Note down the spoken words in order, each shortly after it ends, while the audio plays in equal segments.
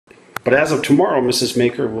But as of tomorrow, Mrs.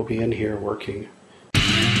 Maker will be in here working.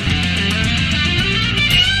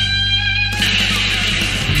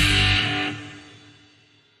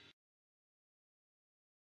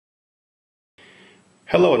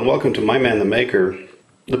 Hello and welcome to My Man the Maker.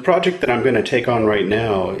 The project that I'm going to take on right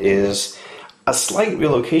now is a slight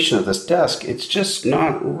relocation of this desk. It's just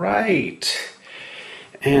not right.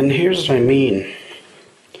 And here's what I mean.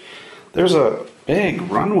 There's a big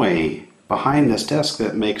runway behind this desk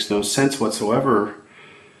that makes no sense whatsoever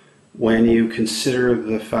when you consider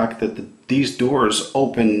the fact that these doors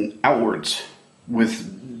open outwards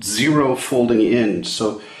with zero folding in.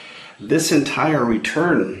 So this entire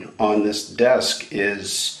return on this desk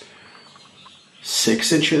is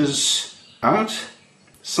 6 inches out,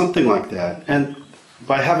 something like that. And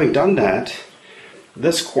by having done that,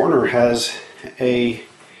 this corner has a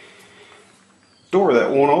door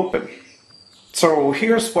that won't open. So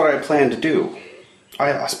here's what I plan to do.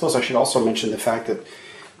 I suppose I should also mention the fact that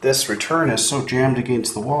this return is so jammed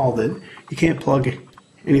against the wall that you can't plug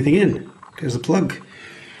anything in, because the plug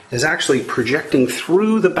is actually projecting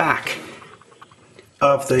through the back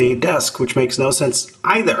of the desk, which makes no sense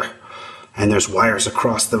either. And there's wires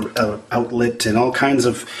across the outlet and all kinds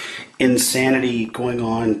of insanity going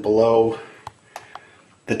on below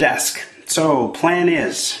the desk. So plan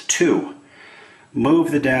is to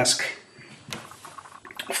move the desk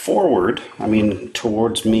forward,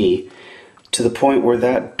 towards me, to the point where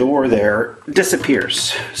that door there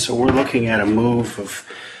disappears. So we're looking at a move of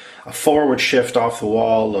a forward shift off the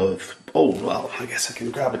wall of, I guess I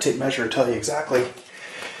can grab a tape measure and tell you exactly.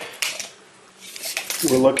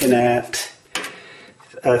 We're looking at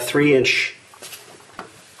a 3-inch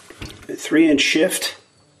shift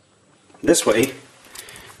this way,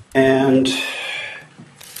 and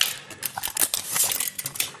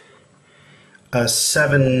a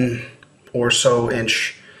 7 or so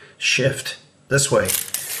inch shift this way.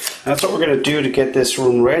 That's what we're going to do to get this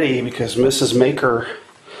room ready, because Mrs. Maker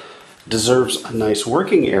deserves a nice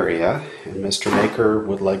working area, and Mr. Maker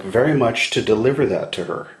would like very much to deliver that to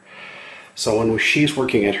her. So when she's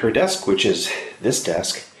working at her desk, which is this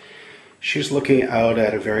desk, she's looking out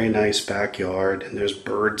at a very nice backyard, and there's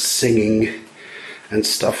birds singing and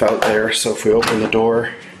stuff out there. So if we open the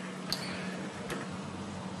door,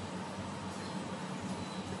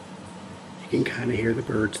 you can kind of hear the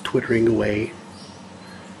birds twittering away.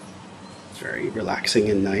 It's very relaxing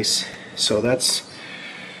and nice. So that's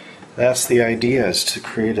the idea, is to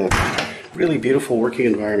create a really beautiful working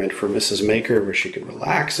environment for Mrs. Maker, where she can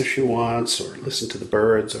relax if she wants, or listen to the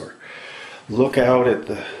birds, or look out at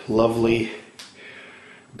the lovely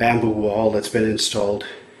bamboo wall that's been installed.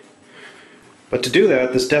 But to do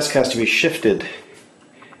that, this desk has to be shifted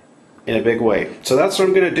in a big way. So that's what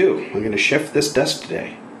I'm going to do. I'm going to shift this desk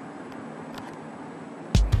today.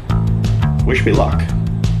 Wish me luck.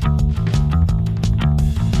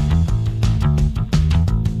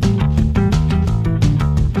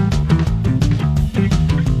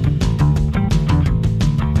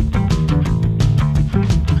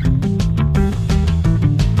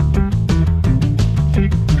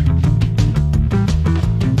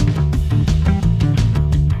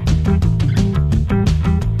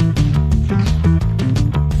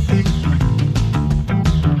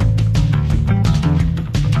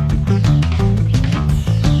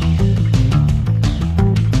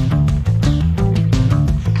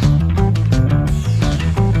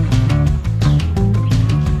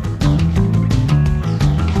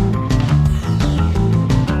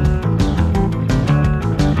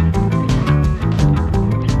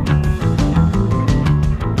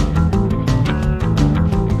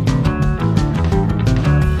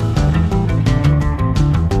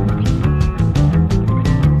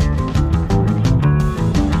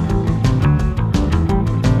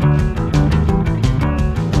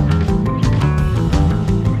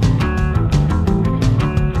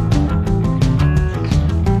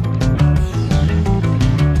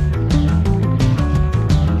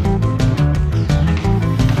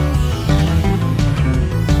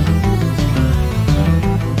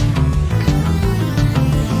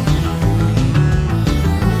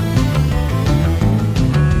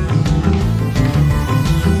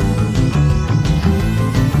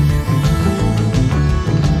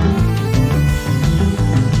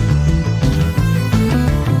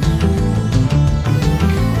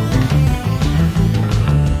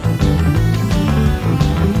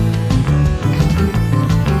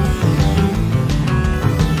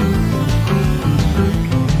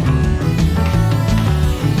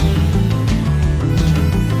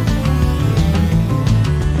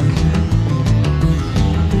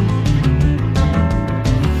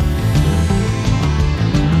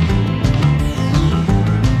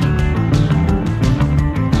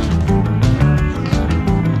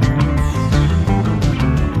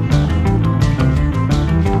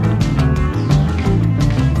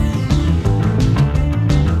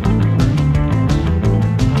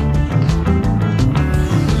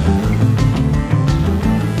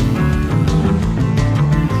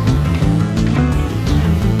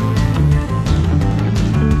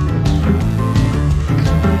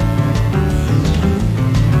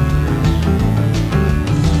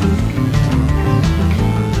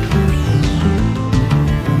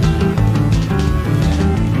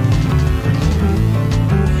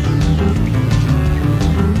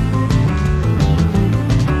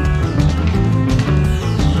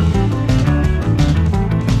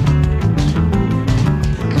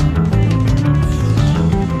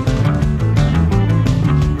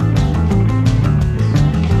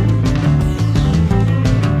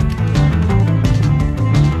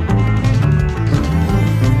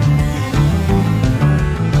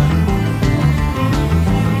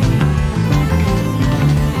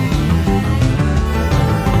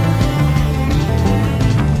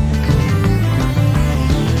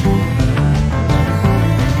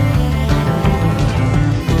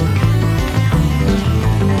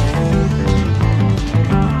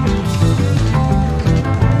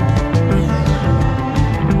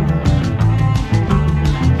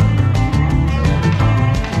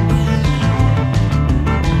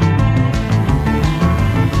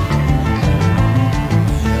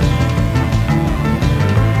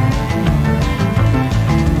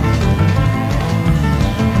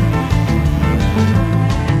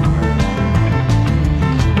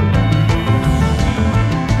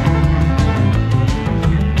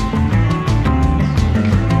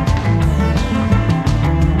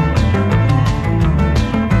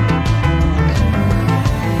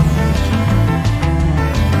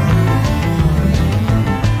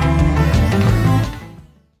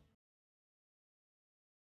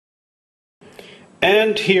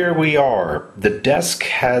 And here we are. The desk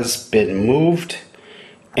has been moved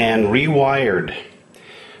and rewired.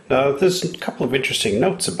 Now, there's a couple of interesting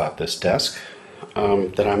notes about this desk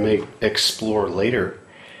that I may explore later.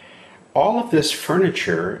 All of this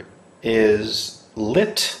furniture is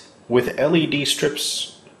lit with LED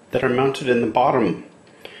strips that are mounted in the bottom.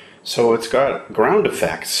 So it's got ground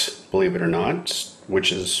effects, believe it or not,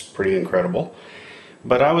 which is pretty incredible.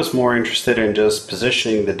 But I was more interested in just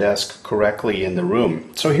positioning the desk correctly in the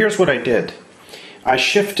room. So here's what I did. I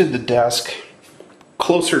shifted the desk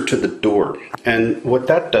closer to the door. And what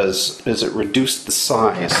that does is it reduced the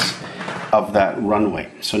size of that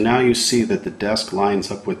runway. So now you see that the desk lines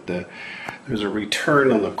up with there's a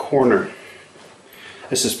return on the corner.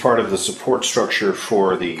 This is part of the support structure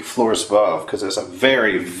for the floors above, because there's a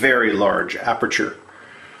very, very large aperture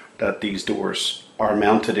that these doors are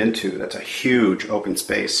mounted into. That's a huge open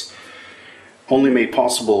space, only made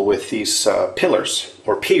possible with these pillars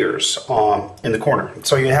or piers in the corner.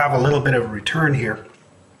 So you have a little bit of a return here,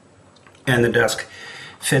 and the desk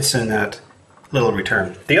fits in that little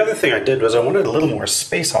return. The other thing I did was I wanted a little more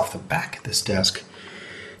space off the back of this desk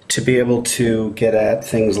to be able to get at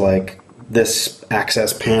things like this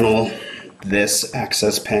access panel,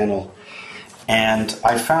 and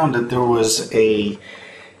I found that there was a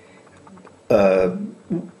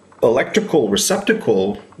electrical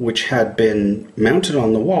receptacle which had been mounted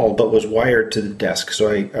on the wall but was wired to the desk, so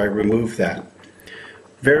I removed that.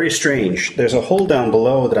 Very strange. There's a hole down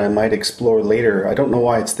below that I might explore later. I don't know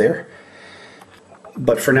why it's there,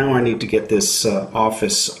 but for now I need to get this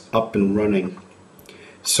office up and running.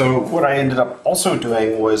 So what I ended up also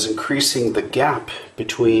doing was increasing the gap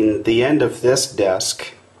between the end of this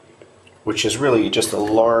desk, which is really just a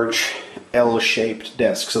large L-shaped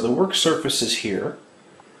desk. So the work surface is here,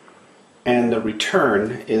 and the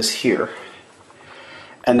return is here.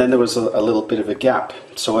 And then there was a little bit of a gap.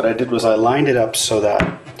 So what I did was I lined it up so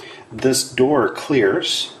that this door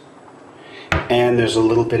clears, and there's a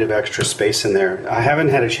little bit of extra space in there. I haven't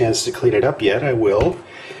had a chance to clean it up yet. I will.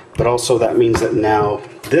 But also that means that now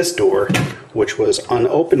this door, which was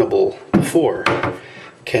unopenable before,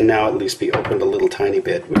 can now at least be opened a little tiny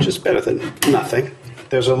bit, which is better than nothing.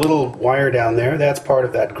 There's a little wire down there. That's part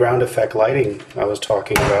of that ground effect lighting I was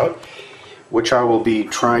talking about, which I will be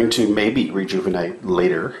trying to maybe rejuvenate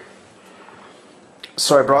later.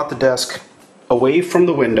 So I brought the desk away from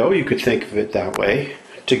the window, you could think of it that way,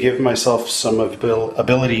 to give myself some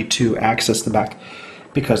ability to access the back,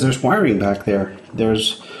 because there's wiring back there.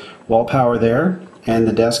 There's wall power there, and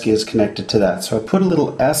the desk is connected to that. So I put a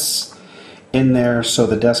little S in there so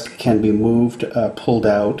the desk can be moved, pulled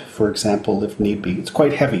out, for example, if need be. It's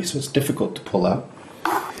quite heavy, so it's difficult to pull out.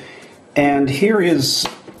 And here is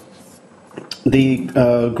the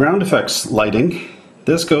ground effects lighting.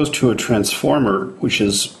 This goes to a transformer, which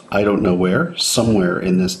is, I don't know where, somewhere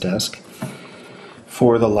in this desk,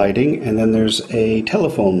 for the lighting. And then there's a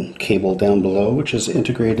telephone cable down below, which is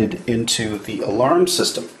integrated into the alarm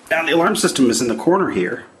system. Now the alarm system is in the corner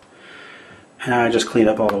here. And I just cleaned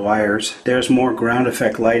up all the wires. There's more ground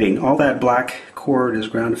effect lighting. All that black cord is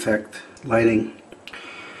ground effect lighting.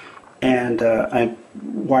 And I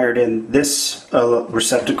wired in this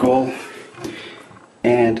receptacle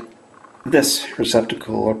and this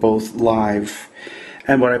receptacle are both live.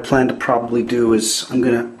 And what I plan to probably do is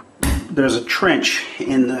there's a trench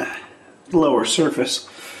in the lower surface,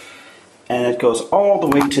 and it goes all the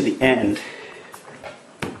way to the end.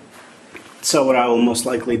 So what I will most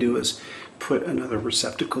likely do is put another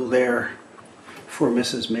receptacle there for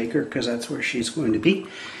Mrs. Maker, because that's where she's going to be.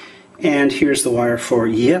 And here's the wire for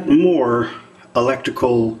yet more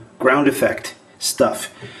electrical ground effect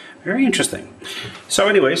stuff. Very interesting. So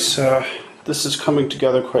anyways, this is coming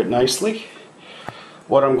together quite nicely.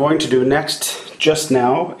 What I'm going to do next, just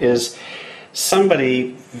now, is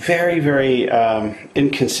somebody very, very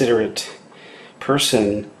inconsiderate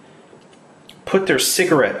person put their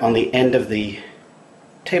cigarette on the end of the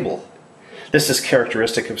table. This is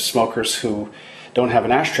characteristic of smokers who don't have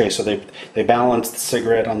an ashtray, so they balance the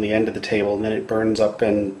cigarette on the end of the table, and then it burns up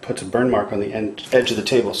and puts a burn mark on the edge of the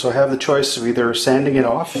table. So I have the choice of either sanding it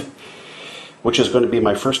off, which is going to be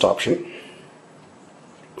my first option,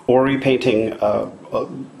 or repainting,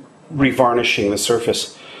 revarnishing the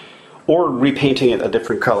surface, or repainting it a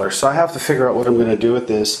different color. So I have to figure out what I'm going to do with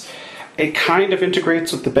this. It kind of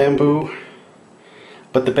integrates with the bamboo,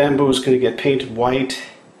 but the bamboo is going to get painted white.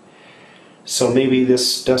 So maybe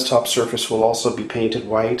this desktop surface will also be painted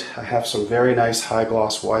white. I have some very nice high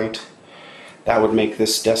gloss white. That would make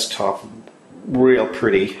this desktop real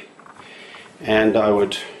pretty. And I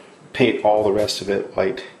would paint all the rest of it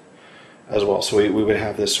white as well. So we would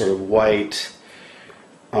have this sort of white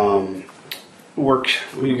work.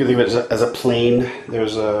 You can leave it as a plain.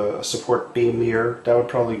 There's a support beam here. That would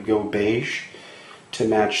probably go beige to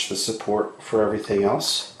match the support for everything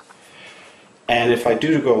else. And if I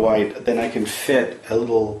do go white, then I can fit a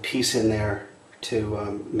little piece in there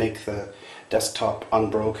to make the desktop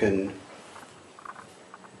unbroken.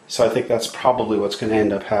 So I think that's probably what's going to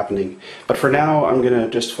end up happening. But for now, I'm going to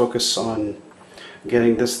just focus on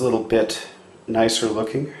getting this little bit nicer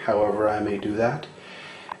looking, however I may do that.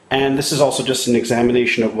 And this is also just an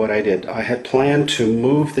examination of what I did. I had planned to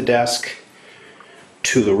move the desk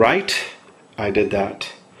to the right. I did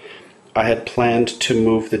that. I had planned to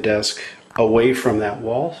move the desk away from that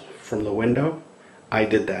wall, from the window. I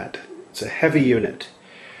did that. It's a heavy unit.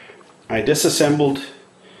 I disassembled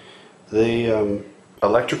the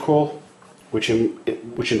electrical, which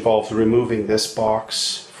involves removing this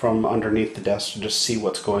box from underneath the desk to just see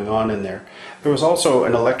what's going on in there. There was also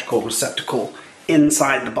an electrical receptacle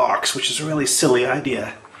inside the box, which is a really silly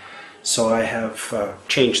idea. So I have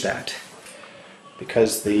changed that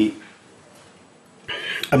because it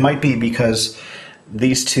might be because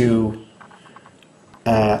these two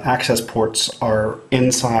access ports are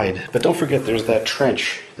inside. But don't forget there's that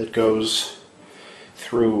trench that goes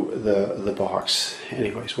through the box.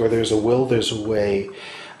 Anyways, where there's a will, there's a way.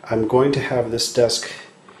 I'm going to have this desk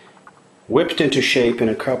whipped into shape in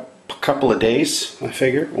a couple of days, I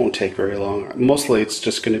figure. It won't take very long. Mostly it's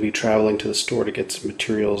just going to be traveling to the store to get some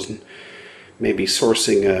materials and maybe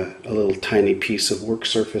sourcing a little tiny piece of work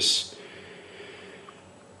surface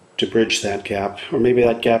to bridge that gap. Or maybe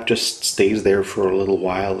that gap just stays there for a little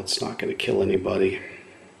while. It's not going to kill anybody.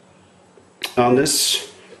 On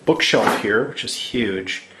this bookshelf here, which is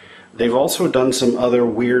huge, they've also done some other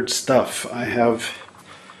weird stuff. I have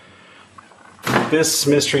this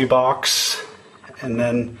mystery box, and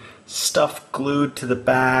then stuff glued to the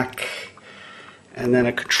back, and then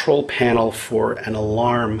a control panel for an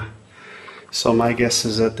alarm. So my guess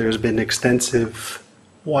is that there's been extensive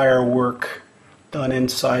wire work done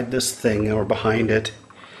inside this thing or behind it.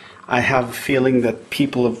 I have a feeling that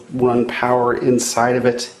people have run power inside of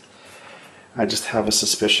it. I just have a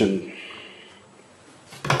suspicion.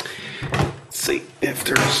 Let's see if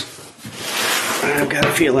I've got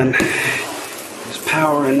a feeling there's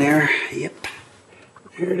power in there. Yep.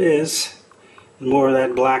 Here it is. More of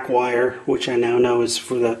that black wire, which I now know is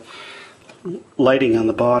for the lighting on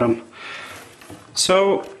the bottom.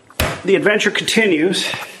 So the adventure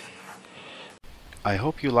continues. I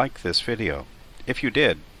hope you liked this video. If you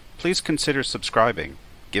did, please consider subscribing,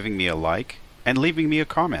 giving me a like, and leaving me a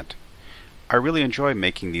comment. I really enjoy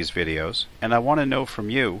making these videos, and I want to know from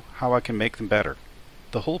you how I can make them better.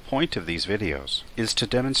 The whole point of these videos is to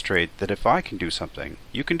demonstrate that if I can do something,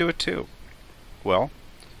 you can do it too. Well,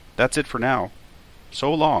 that's it for now.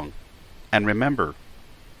 So long, and remember,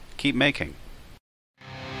 keep making.